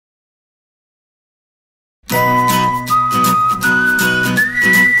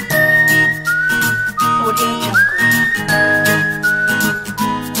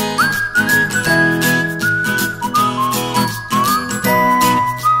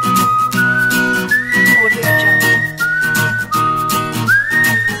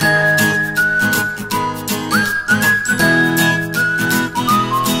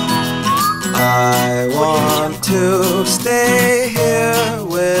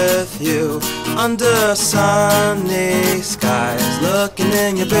under sunny skies, looking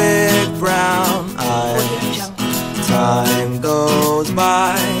in your big brown eyes. Time goes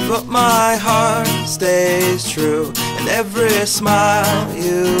by, but my heart stays true. And every smile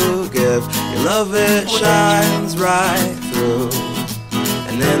you give, your love, it shines right through.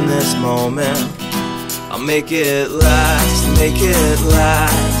 And in this moment, I'll make it last, make it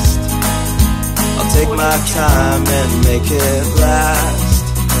last. I'll take my time and make it last.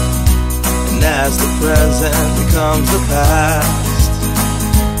 And as the present becomes the past,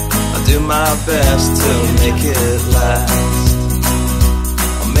 I'll do my best to make it last.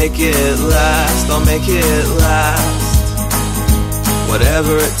 I'll make it last, I'll make it last.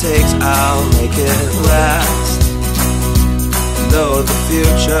 Whatever it takes, I'll make it last. And though the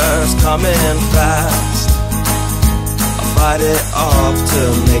future's coming fast, I'll fight it off to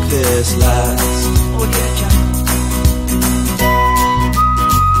make this last.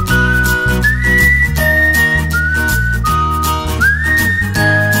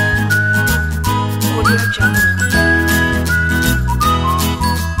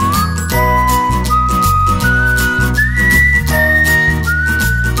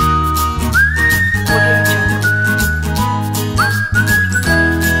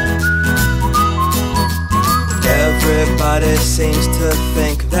 Everybody seems to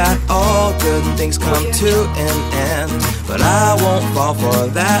think that all good things come to an end, but I won't fall for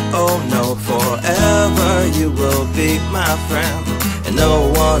that, oh no. Forever you will be my friend, and no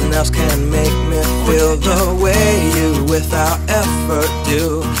one else can make me feel the way you without effort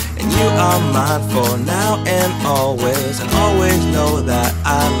do. And you are mine for now and always know that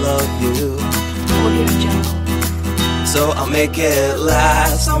I love you. So I'll make it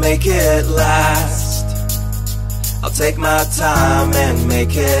last, I'll make it last. I'll take my time and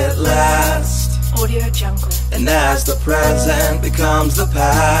make it last. And as the present becomes the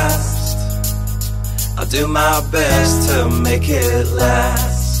past, I'll do my best to make it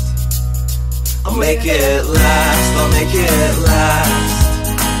last. I'll make it last, I'll make it last.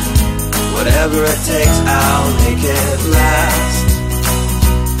 Whatever it takes, I'll make it last.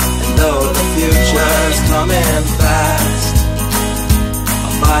 And though the future's coming fast,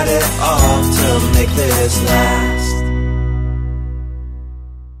 I'll fight it off to make this last.